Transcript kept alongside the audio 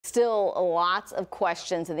still lots of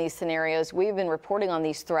questions in these scenarios. We've been reporting on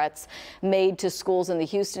these threats made to schools in the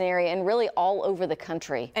Houston area and really all over the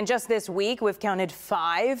country. And just this week, we've counted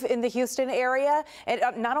 5 in the Houston area. It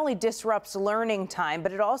not only disrupts learning time,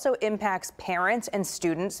 but it also impacts parents and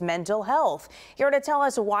students' mental health. Here to tell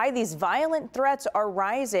us why these violent threats are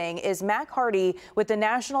rising is Mac Hardy with the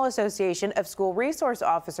National Association of School Resource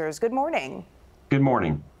Officers. Good morning. Good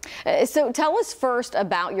morning. So tell us first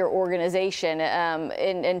about your organization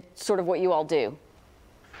and sort of what you all do.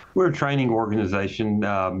 We're a training organization.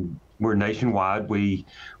 We're nationwide. We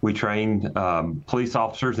train police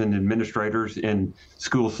officers and administrators in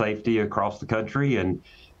school safety across the country, and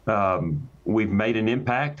we've made an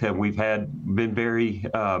impact, and we've been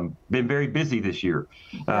very busy this year.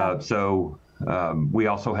 So we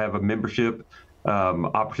also have a membership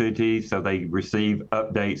opportunity, so they receive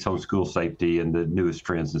updates on school safety and the newest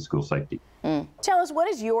trends in school safety. Tell us, what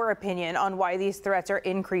is your opinion on why these threats are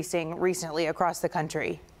increasing recently across the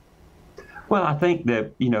country? Well, I think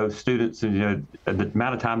that, students, the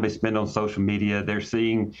amount of time they spend on social media, they're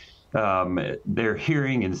seeing, they're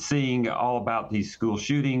hearing and seeing all about these school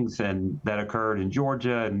shootings and that occurred in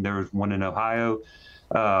Georgia, and there was one in Ohio.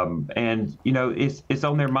 And, it's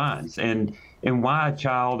on their minds. And why a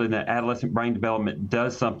child in the adolescent brain development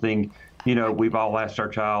does something, we've all asked our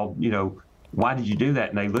child, why did you do that?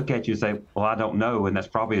 And they look at you and say, well, I don't know. And that's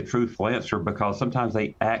probably a truthful answer, because sometimes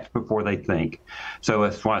they act before they think. So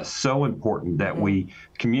that's why it's so important that we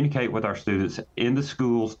communicate with our students in the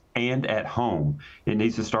schools and at home. It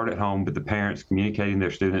needs to start at home with the parents communicating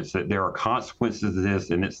their students that there are consequences to this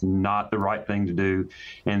and it's not the right thing to do.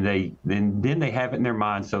 And then they have it in their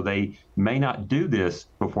mind, so they may not do this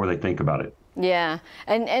before they think about it. Yeah.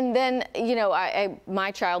 And then,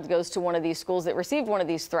 my child goes to one of these schools that received one of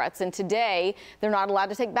these threats. And today they're not allowed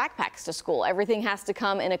to take backpacks to school. Everything has to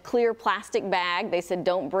come in a clear plastic bag. They said,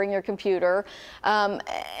 don't bring your computer.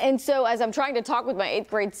 And so as I'm trying to talk with my 8th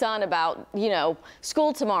grade son about,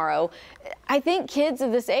 school tomorrow, I think kids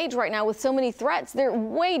of this age right now with so many threats, they're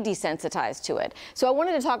way desensitized to it. So I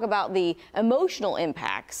wanted to talk about the emotional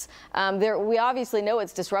impacts. We obviously know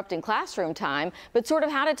it's disrupting classroom time, but sort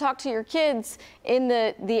of how to talk to your kids in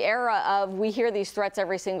the era of we hear these threats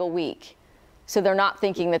every single week, so they're not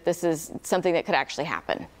thinking that this is something that could actually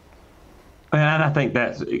happen. And I think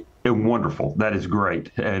that's wonderful. That is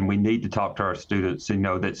great. And we need to talk to our students and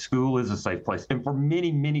know that school is a safe place. And for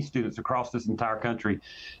many, many students across this entire country,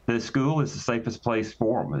 the school is the safest place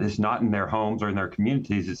for them. It's not in their homes or in their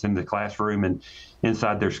communities. It's in the classroom and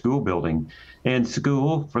inside their school building. And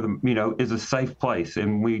school for them, is a safe place.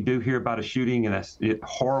 And we do hear about a shooting, and that's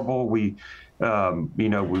horrible.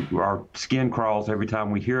 Our skin crawls every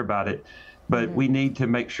time we hear about it. But we need to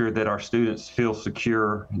make sure that our students feel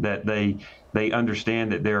secure, that they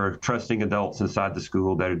understand that there are trusting adults inside the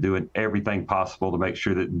school that are doing everything possible to make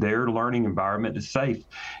sure that their learning environment is safe.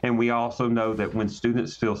 And we also know that when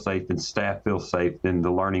students feel safe and staff feel safe, then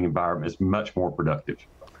the learning environment is much more productive.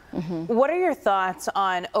 What are your thoughts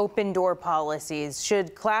on open door policies?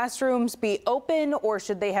 Should classrooms be open, or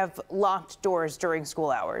should they have locked doors during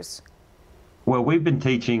school hours? Well, we've been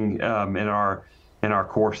teaching in our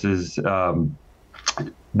courses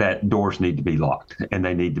that doors need to be locked and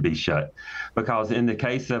they need to be shut, because in the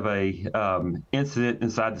case of a incident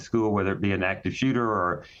inside the school, whether it be an active shooter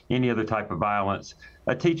or any other type of violence,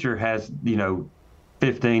 a teacher has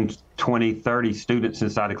 15, 20, 30 students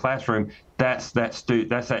inside a classroom. That's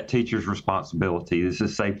that teacher's responsibility. This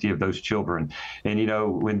is safety of those children. And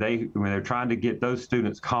when they're trying to get those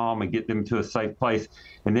students calm and get them to a safe place,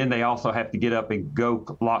 and then they also have to get up and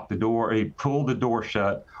go lock the door, or pull the door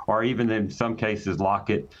shut, or even in some cases lock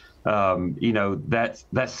it.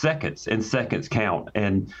 That's seconds, and seconds count.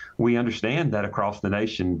 And we understand that across the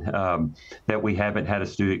nation that we haven't had a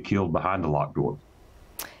student killed behind a locked door.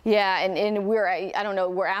 Yeah, and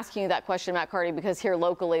we're asking you that question, Matt Carty, because here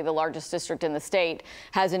locally, the largest district in the state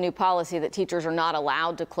has a new policy that teachers are not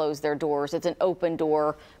allowed to close their doors. It's an open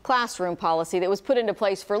door classroom policy that was put into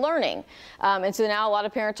place for learning. And so now a lot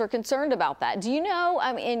of parents are concerned about that. Do you know,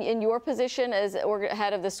 in your position as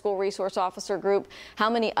head of the school resource officer group, how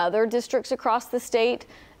many other districts across the state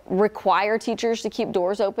require teachers to keep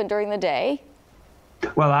doors open during the day?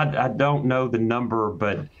 Well, I don't know the number,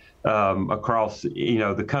 but across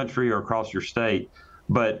the country or across your state.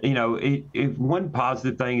 But one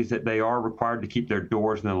positive thing is that they are required to keep their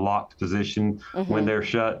doors in a locked position when they're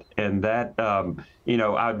shut, and that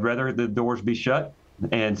I'd rather the doors be shut.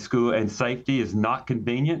 And school and safety is not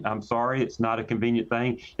convenient. I'm sorry, it's not a convenient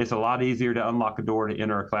thing. It's a lot easier to unlock a door to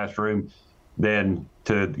enter a classroom than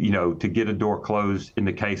to, to get a door closed in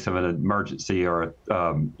the case of an emergency or,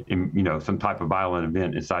 some type of violent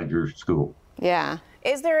event inside your school. Yeah.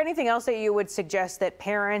 Is there anything else that you would suggest that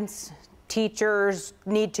parents, teachers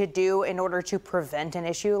need to do in order to prevent an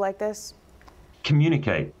issue like this?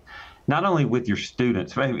 Communicate. Not only with your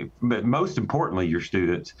students, but most importantly your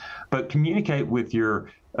students, but communicate with your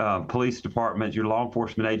police departments, your law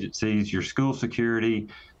enforcement agencies, your school security,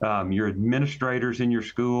 your administrators in your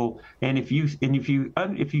school. And if you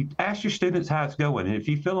ask your students how it's going, and if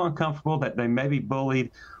you feel uncomfortable that they may be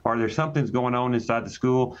bullied or there's something's going on inside the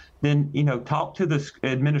school, then talk to the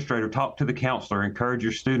administrator, talk to the counselor, encourage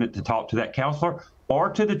your student to talk to that counselor or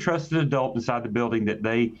to the trusted adult inside the building that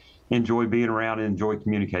they enjoy being around and enjoy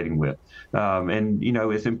communicating with. And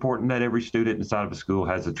it's important that every student inside of a school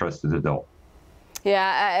has a trusted adult.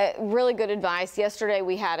 Yeah, really good advice. Yesterday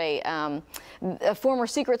we had a former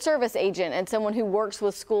Secret Service agent and someone who works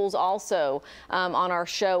with schools also on our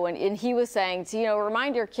show, and he was saying to,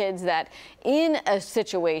 remind your kids that in a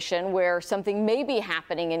situation where something may be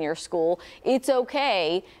happening in your school, it's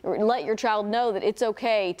okay. Let your child know that it's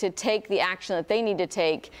okay to take the action that they need to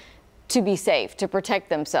take to be safe, to protect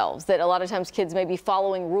themselves. That a lot of times kids may be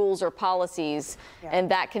following rules or policies,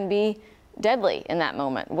 and that can be deadly in that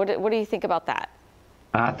moment. What do you think about that?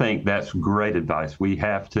 I think that's great advice. We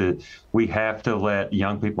have to let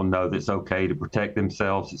young people know that it's okay to protect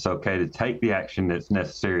themselves. It's okay to take the action that's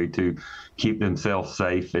necessary to keep themselves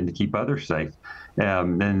safe and to keep others safe.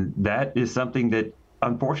 And that is something that,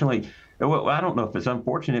 unfortunately, well, I don't know if it's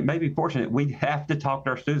unfortunate, it may be fortunate. We have to talk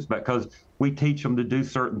to our students about, because we teach them to do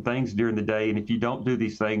certain things during the day. And if you don't do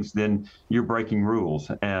these things, then you're breaking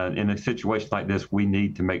rules. And in a situation like this, we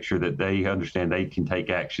need to make sure that they understand they can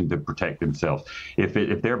take action to protect themselves.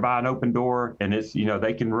 If they're by an open door and it's,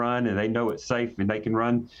 they can run and they know it's safe and they can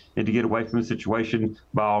run and to get away from the situation,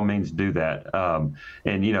 by all means do that.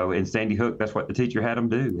 And, in Sandy Hook, that's what the teacher had them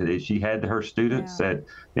do. She had her students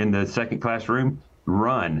in the second classroom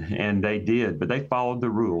run, and they did, but they followed the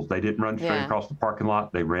rules. They didn't run straight across the parking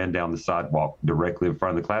lot. They ran down the sidewalk directly in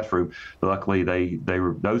front of the classroom. Luckily,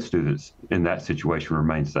 those students in that situation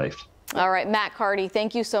remained safe. All right, Matt Carty,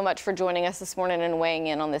 thank you so much for joining us this morning and weighing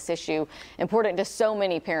in on this issue important to so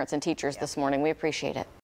many parents and teachers this morning. We appreciate it.